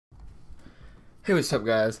Hey, what's up,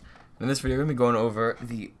 guys? In this video, we're going to be going over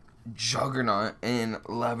the Juggernaut in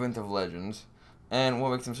Labyrinth of Legends and what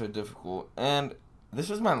makes him so difficult. And this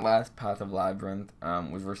was my last path of Labyrinth,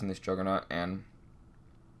 was versing this Juggernaut, and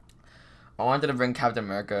I wanted to bring Captain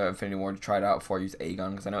America Infinity War to try it out before I use Aegon,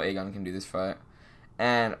 because I know Aegon can do this fight.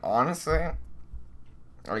 And honestly,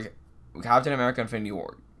 like, Captain America Infinity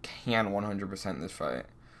War can 100% this fight,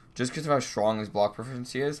 just because of how strong his block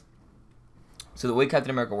proficiency is. So the way Captain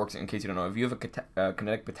America works, in case you don't know, if you have a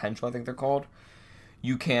kinetic potential, I think they're called,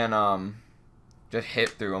 you can just hit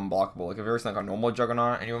through unblockable. Like if you're like a normal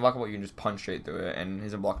Juggernaut and you're unblockable, you can just punch straight through it, and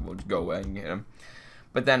his unblockable will just go away and you can hit him.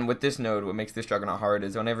 But then with this node, what makes this Juggernaut hard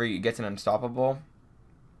is whenever he gets an unstoppable,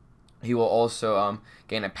 he will also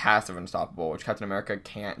gain a passive unstoppable, which Captain America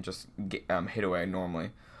can't just hit away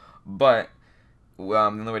normally. But the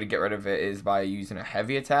only way to get rid of it is by using a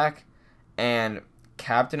heavy attack, and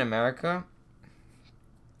Captain America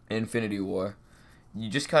Infinity War, you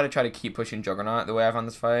just gotta try to keep pushing Juggernaut. The way I found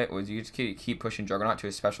this fight was you just keep pushing Juggernaut to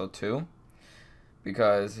his special 2,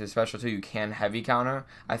 because his special 2 you can heavy counter.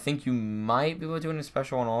 I think you might be able to do it in a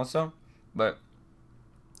special 1 also, but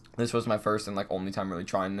this was my first and like only time really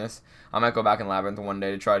trying this. I might go back in Labyrinth one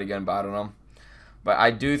day to try it again, but I don't know. But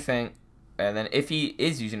I do think, and then if he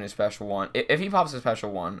is using a special 1, if he pops a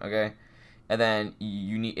special 1, okay, and then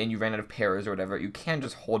you ran out of pairs or whatever, you can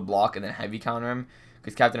just hold block and then heavy counter him,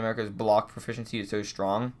 because Captain America's block proficiency is so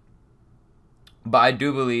strong. But I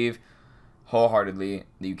do believe wholeheartedly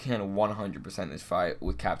that you can 100% this fight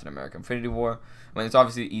with Captain America Infinity War. I mean, it's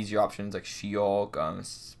obviously easier options like She-Hulk,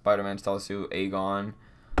 Spider-Man, Stealth Suit, Aegon.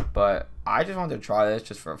 But I just wanted to try this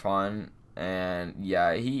just for fun. And yeah,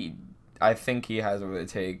 I think he has what it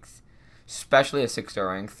takes. Especially a 6-star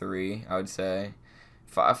rank 3, I would say.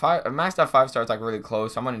 Maxed out 5 stars like really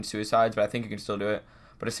close. I'm running Suicides, but I think you can still do it.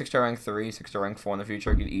 But a 6-star rank 3, 6-star rank 4 in the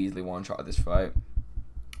future could easily one-shot this fight.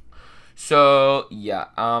 So, yeah.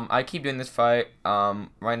 I keep doing this fight.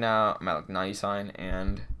 Right now, I'm at like 90 sign,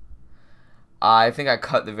 and I think I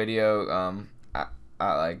cut the video at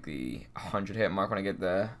like the 100 hit mark when I get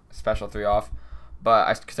the special 3 off.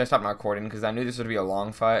 But because I stopped my recording, because I knew this would be a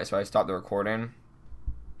long fight, so I stopped the recording.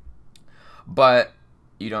 But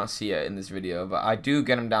you don't see it in this video, but I do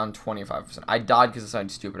get him down 25%. I died because it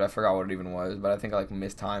sounded stupid. I forgot what it even was, but I think I like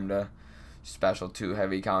mistimed a special 2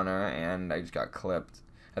 heavy counter, and I just got clipped.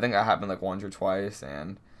 I think that happened like once or twice,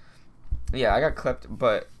 and yeah, I got clipped.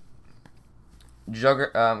 But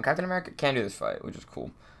Captain America can do this fight, which is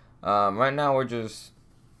cool. Right now we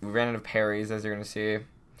ran out of parries, as you're gonna see. And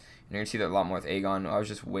you're gonna see that a lot more with Aegon. I was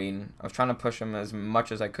just waiting. I was trying to push him as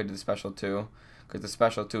much as I could to the special 2. Because the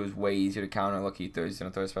special 2 is way easier to counter. Look, he's going to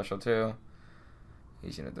throw a special 2.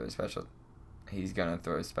 He's going to throw a special. He's going to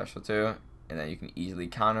throw a special 2. And then you can easily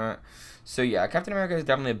counter it. So, yeah, Captain America is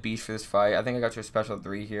definitely a beast for this fight. I think I got to a special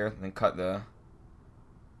 3 here. And then cut the...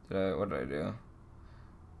 what did I do?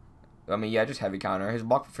 I mean, yeah, just heavy counter. His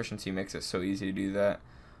block proficiency makes it so easy to do that.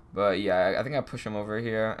 But, yeah, I think I push him over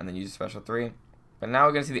here. And then use a special 3. But now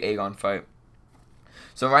we're going to see the Aegon fight.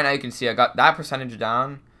 So, right now you can see I got that percentage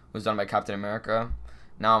down. Was done by Captain America.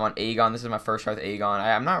 Now I'm on Aegon. This is my first try with Aegon.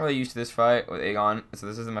 I'm not really used to this fight with Aegon, so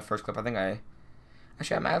this isn't my first clip. I think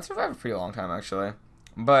I've survived a pretty long time actually.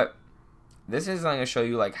 But this is going to show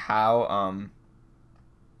you like how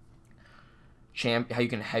how you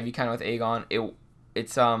can heavy counter with Aegon.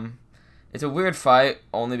 It's a weird fight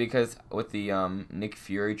only because with the Nick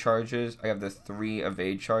Fury charges, I have the 3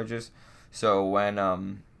 evade charges. So when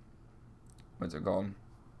what's it called?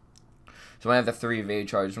 So when I have the 3 evade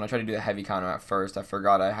charges, when I tried to do the heavy counter at first, I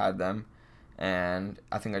forgot I had them. And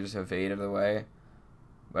I think I just evaded the way.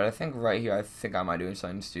 But I think right here, I think I might do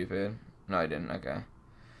something stupid. No, I didn't. Okay.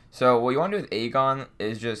 So what you want to do with Aegon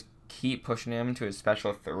is just keep pushing him to his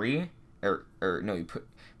special 3. Or no, you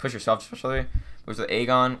push yourself to special 3. But with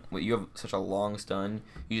Aegon, you have such a long stun.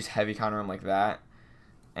 You just heavy counter him like that.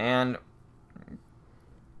 And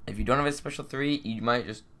if you don't have a special 3,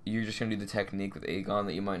 you're just going to do the technique with Aegon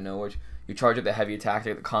that you might know, which you charge up the heavy attack,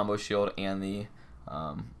 the combo shield, and the,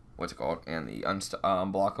 what's it called, and the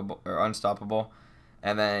unblockable, or unstoppable,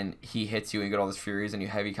 and then he hits you and you get all those furies and you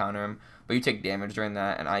heavy counter him, but you take damage during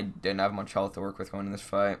that, and I didn't have much health to work with going in this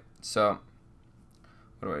fight, so,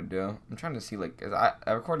 what do I do? I'm trying to see, like, cause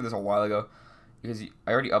I recorded this a while ago, because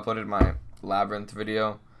I already uploaded my Labyrinth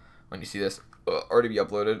video. When you see this, already be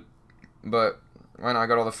uploaded, but right now I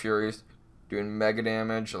got all the furies, doing mega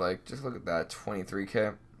damage. Like, just look at that,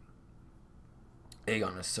 23k.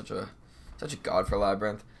 Aegon is such a god for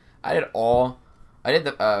Labyrinth. I did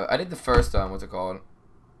the first what's it called?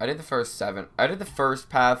 I did the first 7. I did the first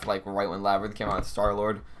path like right when Labyrinth came out with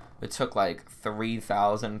Star-Lord. It took like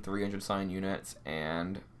 3,300 something units,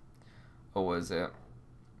 and what was it?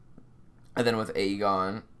 And then with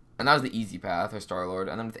Aegon, and that was the easy path, or Star-Lord,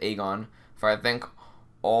 and then with Aegon, for I think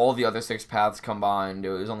all the other 6 paths combined, it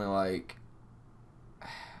was only like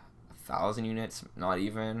 1,000 units, not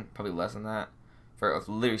even, probably less than that, for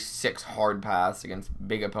literally 6 hard paths against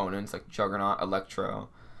big opponents like Juggernaut, Electro.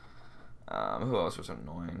 Who else was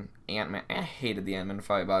annoying? Ant-Man. I hated the Ant-Man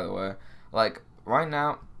fight, by the way. Like, right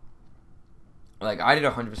now, like, I did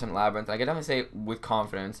 100% Labyrinth. I can definitely say with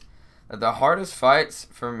confidence that the hardest fights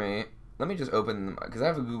for me, let me just open them, because I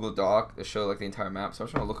have a Google Doc that show, like, the entire map, so I'm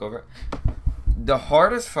just going to look over it. The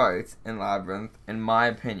hardest fights in Labyrinth, in my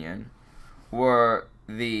opinion, were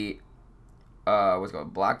the, what's it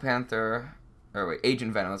called, Black Panther, or wait,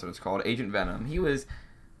 Agent Venom, that's what it's called, Agent Venom. He was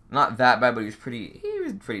not that bad, but he was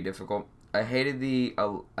pretty difficult. I hated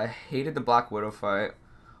the Black Widow fight,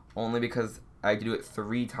 only because I had to do it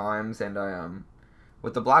 3 times, and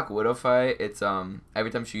with the Black Widow fight, it's every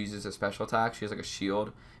time she uses a special attack, she has like a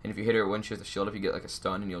shield, and if you hit her when she has a shield, if you get like a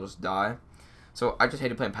stun, and you'll just die. So I just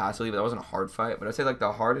hated playing passively, but that wasn't a hard fight. But I'd say like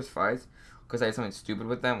the hardest fights, because I had something stupid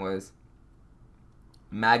with them, was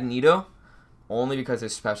Magneto, only because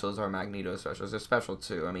his specials are Magneto specials. They're special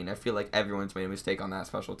too. I mean, I feel like everyone's made a mistake on that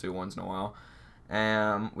special too once in a while.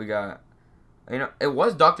 We got, you know, it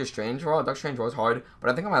was Doctor Strange. Well, Doctor Strange was hard, but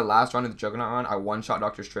I think on my last run of the Juggernaut run, I one-shot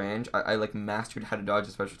Doctor Strange. I like mastered how to dodge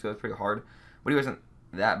a special too. That's pretty hard, but he wasn't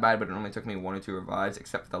that bad. But it only took me 1 or 2 revives,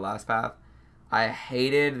 except for the last path. I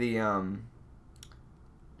hated the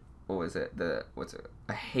what was it?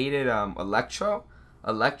 I hated Electro.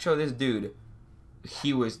 Electro, this dude,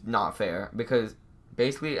 he was not fair, because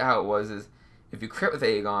basically how it was is if you crit with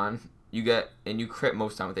Aegon, you get, and you crit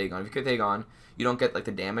most time with Aegon. If you crit with Aegon, you don't get like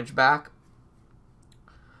the damage back.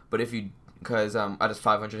 But if you, because at this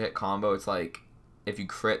 500 hit combo, it's like if you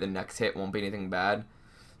crit, the next hit won't be anything bad.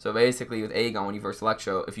 So basically with Aegon, when you verse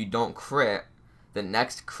Electro, if you don't crit, the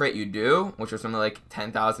next crit you do, which was something like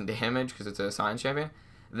 10,000 damage because it's a science champion,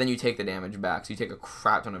 then you take the damage back. So you take a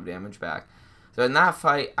crap ton of damage back. So in that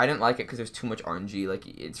fight, I didn't like it because there's too much RNG. Like,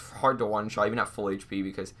 it's hard to one-shot, even at full HP,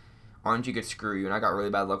 because RNG could screw you. And I got really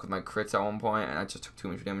bad luck with my crits at one point, and I just took too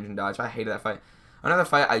much damage and died. So I hated that fight. Another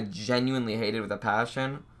fight I genuinely hated with a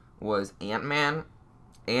passion was Ant-Man.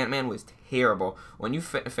 Ant-Man was terrible. When you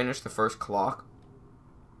finish the first clock,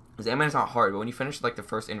 because Ant-Man's not hard, but when you finish like the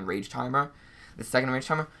first enrage timer, the second enrage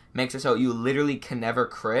timer makes it so you literally can never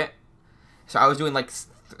crit. So I was doing like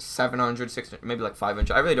 700, 600, maybe like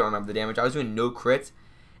 500. I really don't remember the damage. I was doing no crits,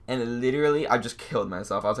 and literally I just killed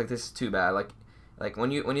myself. I was like, this is too bad. Like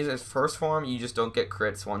when you use his first form, you just don't get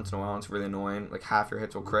crits once in a while. It's really annoying. Like half your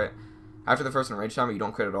hits will crit. After the first enrage timer, you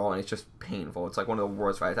don't crit at all, and it's just painful. It's like one of the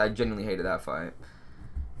worst fights. I genuinely hated that fight.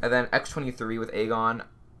 And then X-23 with Aegon.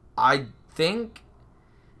 I think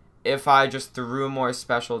if I just threw more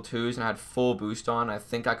special 2s and had full boost on, I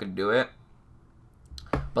think I could do it.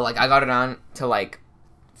 But like I got it on to like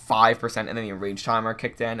 5%, and then the enrage timer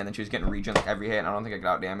kicked in, and then she was getting regen like every hit, and I don't think I could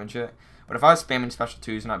out damage it. But if I was spamming special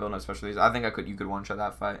 2s and not building up special 3s, I think you could one shot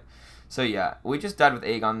that fight. So yeah, we just died with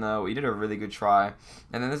Aegon though. We did a really good try,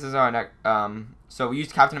 and then this is our next. So we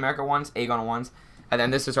used Captain America once, Aegon once, and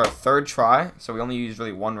then this is our 3rd try. So we only used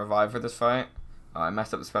really 1 revive for this fight. I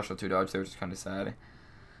messed up the special 2 dodge, which is kind of sad.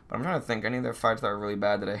 But I'm trying to think any other fights that were really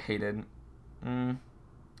bad that I hated.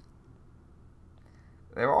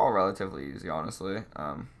 They were all relatively easy, honestly.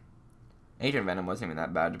 Agent Venom wasn't even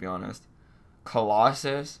that bad, to be honest.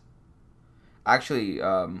 Colossus. Actually,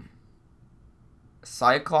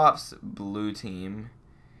 Cyclops blue team.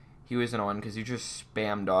 He was annoying because you just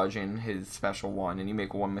spam dodging his special 1, and you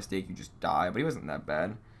make 1 mistake, you just die. But he wasn't that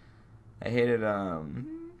bad. I hated,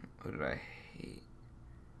 what did I hate?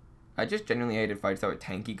 I just genuinely hated fights that were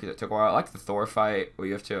tanky because it took a while. I liked the Thor fight where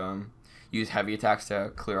you have to, use heavy attacks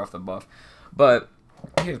to clear off the buff. But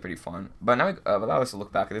he was pretty fun. But now allow us to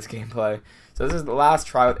look back at this gameplay. So this is the last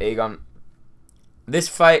try with Aegon. This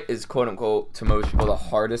fight is quote-unquote, to most people, the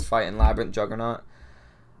hardest fight in Labyrinth Juggernaut.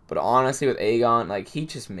 But honestly, with Aegon, like, he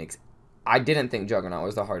just makes... I didn't think Juggernaut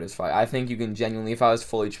was the hardest fight. I think you can genuinely, if I was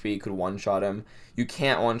full HP, could one-shot him. You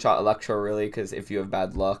can't one-shot Electro, really, because if you have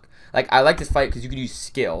bad luck. Like, I like this fight because you could use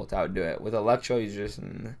skill to outdo it. With Electro, you just...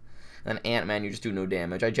 And Ant-Man, you just do no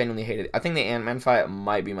damage. I genuinely hate it. I think the Ant-Man fight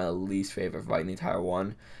might be my least favorite fight in the entire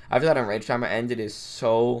one. After that enrage timer ended is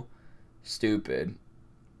so stupid.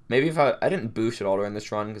 Maybe if I didn't boost at all during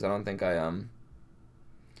this run because I don't think I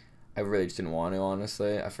really just didn't want to,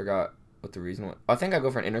 honestly. I forgot what the reason was. I think I go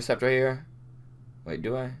for an intercept right here. Wait,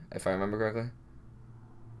 do I? If I remember correctly.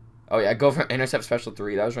 Oh yeah, I go for an intercept special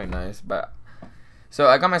 3. That was really nice. But so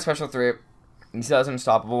I got my special 3. He says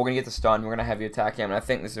unstoppable. We're going to get the stun. We're going to heavy attack him. And I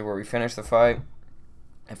think this is where we finish the fight.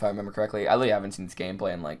 If I remember correctly. I really haven't seen this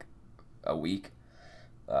gameplay in like a week.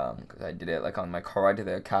 Because I did it like on my car ride to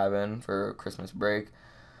the cabin for Christmas break.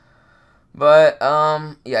 But,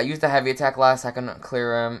 yeah, I used the heavy attack last second to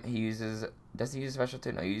clear him. He uses... Does he use special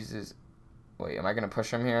too? No, he uses... Wait, am I going to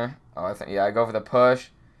push him here? Oh, I think... Yeah, I go for the push.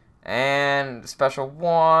 And special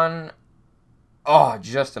 1... Oh,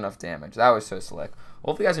 just enough damage. That was so slick.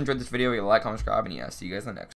 Hopefully you guys enjoyed this video. Like, comment, subscribe, and yeah, see you guys in the next one.